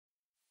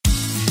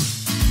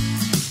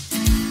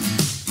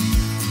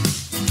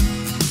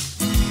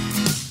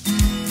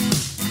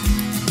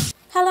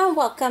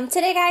welcome.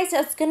 Today guys,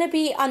 it's gonna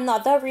be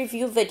another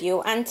review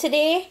video, and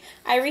today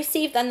I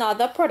received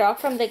another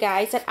product from the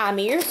guys at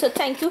Amir. So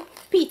thank you,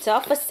 Peter,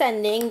 for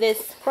sending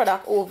this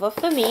product over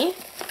for me.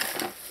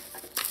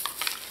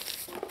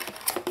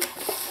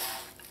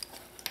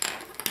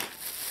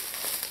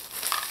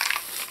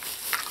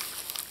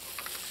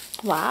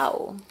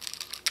 Wow,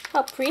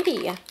 how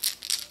pretty.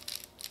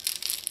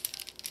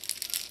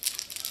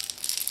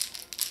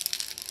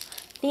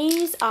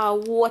 These are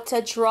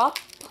water drop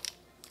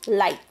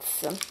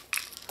lights.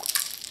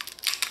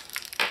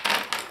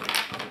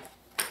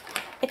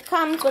 It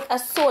comes with a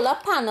solar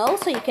panel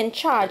so you can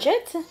charge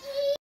it.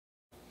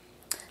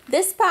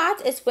 This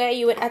part is where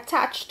you would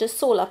attach the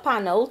solar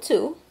panel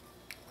to,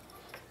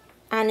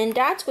 and in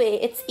that way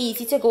it's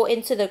easy to go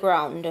into the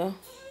ground.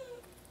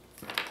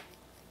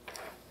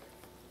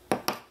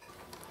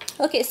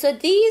 Okay, so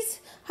these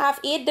have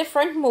 8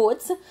 different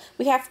modes.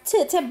 We have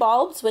 30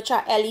 bulbs, which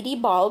are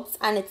LED bulbs,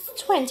 and it's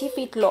 20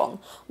 feet long.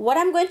 What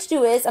I'm going to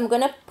do is I'm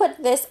going to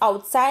put this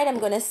outside. I'm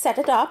going to set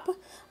it up,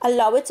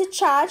 allow it to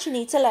charge. You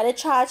need to let it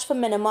charge for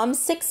minimum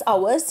 6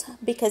 hours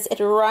because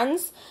it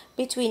runs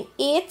between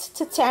 8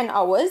 to 10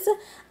 hours.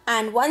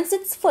 And once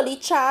it's fully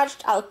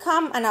charged, I'll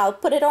come and I'll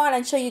put it on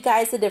and show you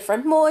guys the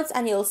different modes,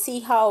 and you'll see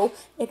how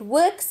it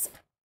works.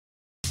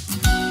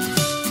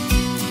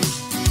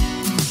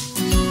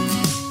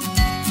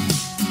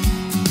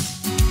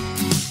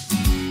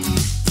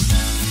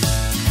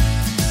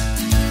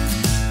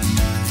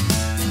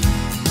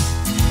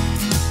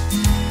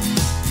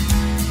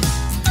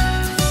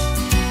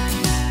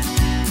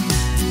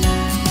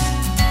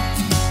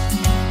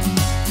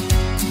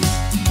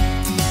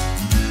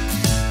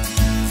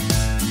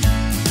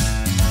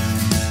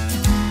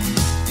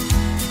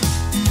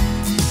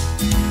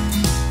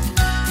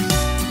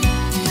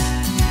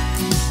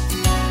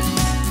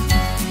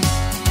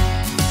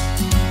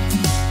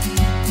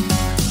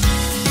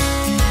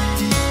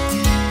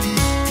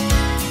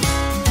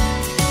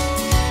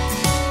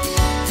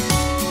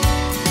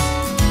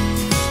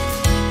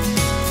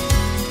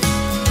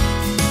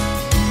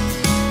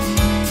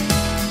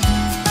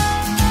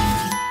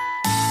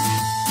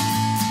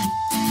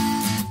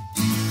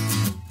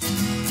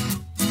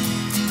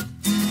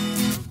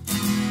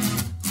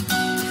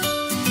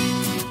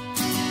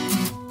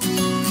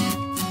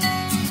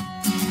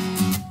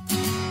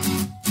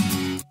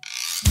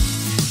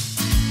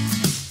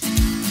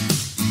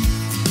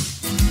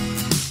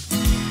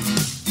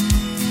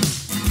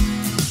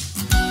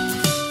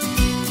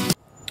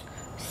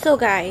 So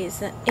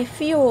guys,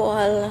 if you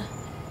all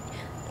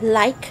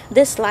like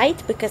this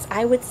light, because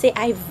I would say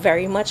I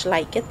very much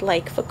like it,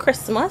 like for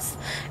Christmas,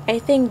 I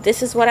think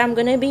this is what I'm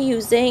gonna be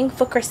using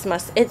for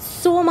Christmas. It's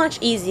so much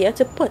easier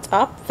to put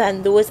up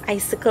than those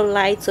icicle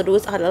lights or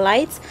those other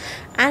lights,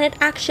 and it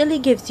actually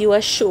gives you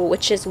a show,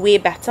 which is way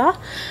better.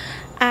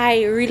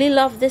 I really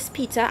love this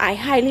Peter. I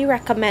highly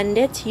recommend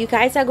it. You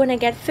guys are going to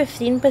get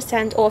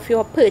 15% off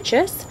your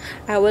purchase.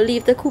 I will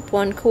leave the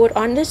coupon code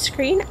on the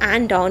screen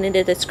and down in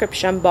the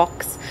description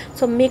box.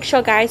 So make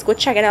sure guys, go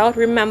check it out.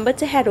 Remember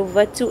to head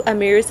over to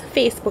Amir's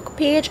Facebook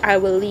page. I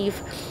will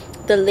leave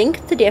the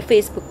link to their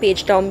Facebook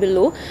page down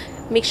below.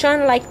 Make sure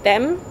and like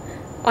them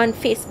on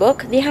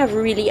Facebook. They have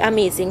really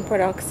amazing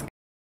products.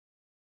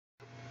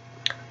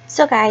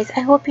 So guys,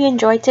 I hope you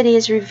enjoyed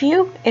today's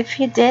review. If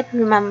you did,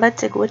 remember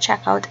to go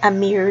check out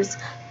Amir's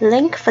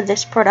link for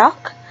this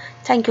product.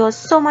 Thank you all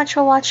so much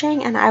for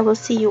watching, and I will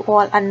see you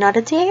all another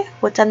day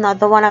with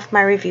another one of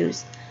my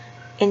reviews.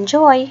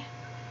 Enjoy!